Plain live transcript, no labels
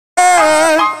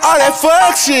that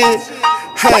fuck shit.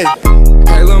 Hey.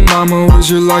 Hey lil' mama, would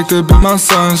you like to be my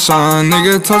sunshine?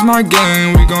 Nigga, touch my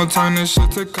game, we gon' turn this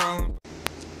shit to column.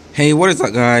 Hey, what is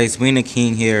up guys? Wayne the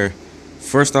King here.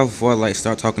 First off, before I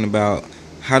start talking about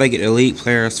how to get elite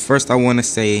players, first I want to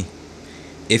say,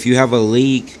 if you have a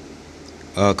league,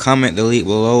 comment the league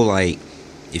below. Like,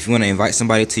 if you want to invite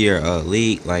somebody to your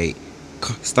league, like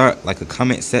start like a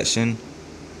comment section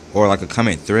or like a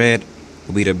comment thread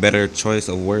will be the better choice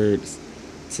of words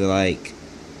to like,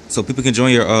 so people can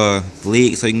join your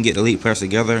league, so you can get elite players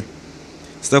together,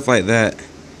 stuff like that.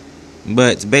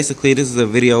 But basically, this is a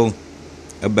video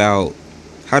about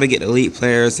how to get elite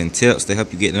players and tips to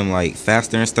help you get them like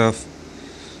faster and stuff.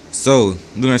 So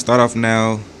we're gonna start off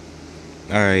now.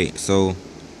 Alright, so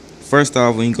first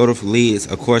off, when you go to leagues,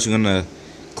 of course you're gonna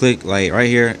click like right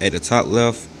here at the top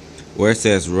left where it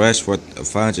says rush for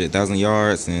 500,000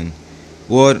 yards, and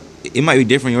well, it might be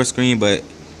different on your screen, but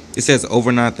it says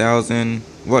over 9,000.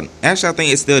 Well, actually I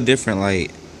think it's still different.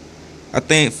 Like, I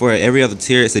think for every other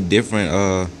tier it's a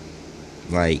different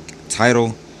like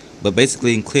title, but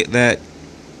basically you can click that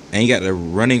and you got the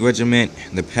running regiment,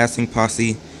 the passing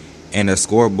posse, and the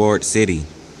scoreboard city,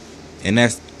 and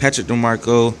that's Patrick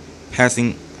DeMarco,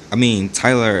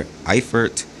 Tyler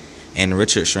Eifert, and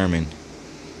Richard Sherman.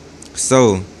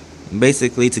 So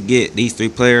basically, to get these three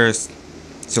players,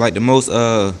 so like the most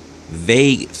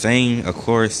vague thing, of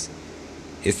course,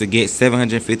 is to get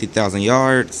 750,000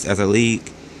 yards as a league,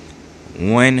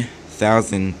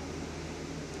 1,000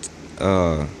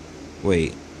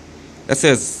 wait, that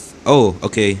says, oh,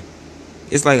 okay,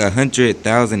 it's like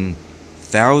 100,000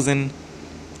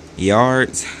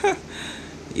 yards.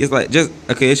 It's like just,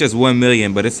 okay, it's just 1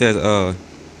 million, but it says well,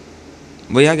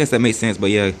 yeah, I guess that makes sense. But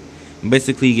yeah,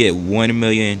 basically you get 1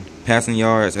 million passing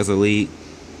yards as a league,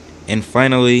 and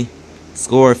finally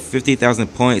score 50,000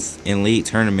 points in league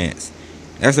tournaments.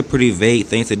 That's a pretty vague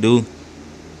thing to do,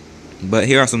 but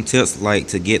here are some tips like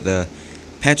to get the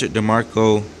Patrick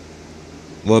DeMarco,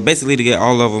 well, basically to get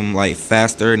all of them like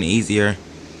faster and easier.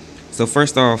 So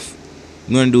first off,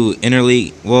 I'm gonna do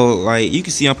interleague. Well, like you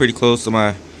can see I'm pretty close to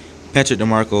my Patrick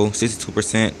DeMarco,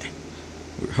 62%.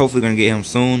 We're hopefully gonna get him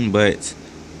soon, but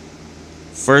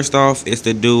first off is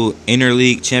to do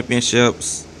interleague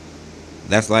championships.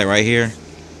 That's like right here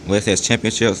where it says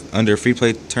championships under free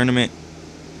play tournament.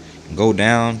 Go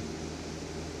down,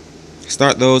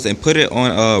 start those and put it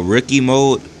on rookie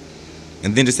mode,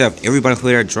 and then just have everybody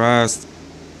play their drives.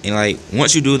 And like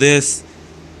once you do this,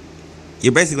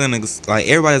 you're basically gonna, like,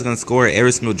 everybody's gonna score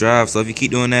every single drive. So if you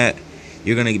keep doing that,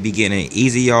 you're gonna be getting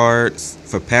easy yards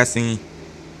for passing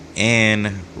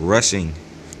and rushing.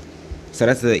 So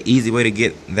that's the easy way to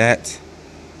get that,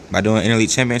 by doing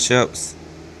interleague championships.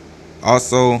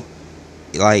 Also,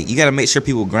 like, you gotta make sure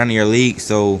people grind in your league.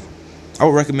 So I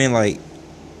would recommend, like,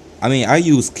 I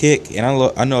use Kick, and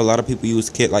I know a lot of people use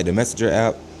Kick, like the Messenger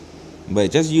app,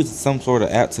 but just use some sort of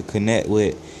app to connect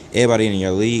with everybody in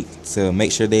your league to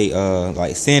make sure they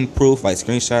like send proof, like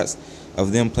screenshots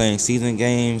of them playing season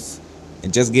games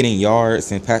and just getting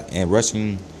yards and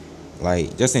rushing,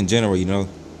 like just in general, you know.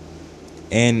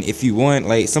 And if you want,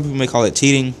 like, some people may call it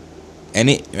cheating, and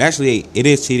it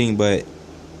is cheating, but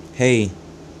hey,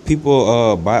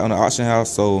 people buy it on the auction house,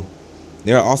 so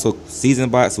there are also season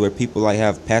bots where people like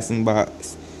have passing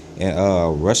bots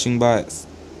and rushing bots.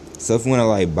 So if you want to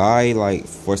like buy, like,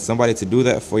 for somebody to do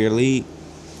that for your league,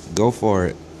 go for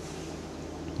it.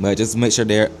 But just make sure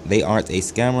they aren't a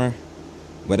scammer.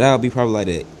 But that'll be probably like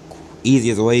the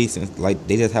easiest way, since like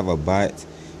they just have a bot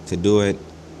to do it.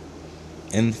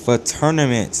 And for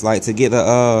tournaments, like to get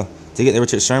the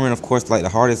Richard Sherman, of course, like the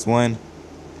hardest one,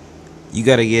 you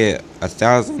gotta get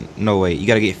 1,000. No, wait, you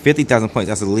gotta get 50,000 points.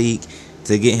 That's a league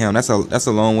to get him. That's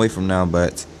a long way from now.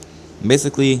 But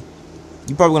basically,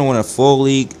 you're probably gonna want a full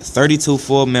league, 32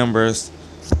 full members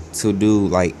to do,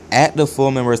 like, active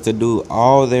full members to do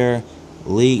all their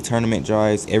league tournament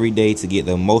drives every day to get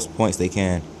the most points they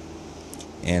can.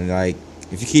 And like,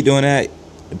 if you keep doing that,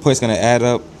 the points gonna add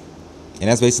up. And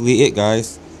that's basically it,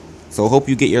 guys. So hope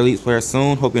you get your elite player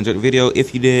soon. Hope you enjoyed the video.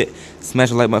 If you did, smash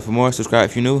the like button for more, subscribe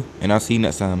if you're new, and I'll see you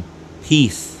next time.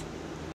 Peace.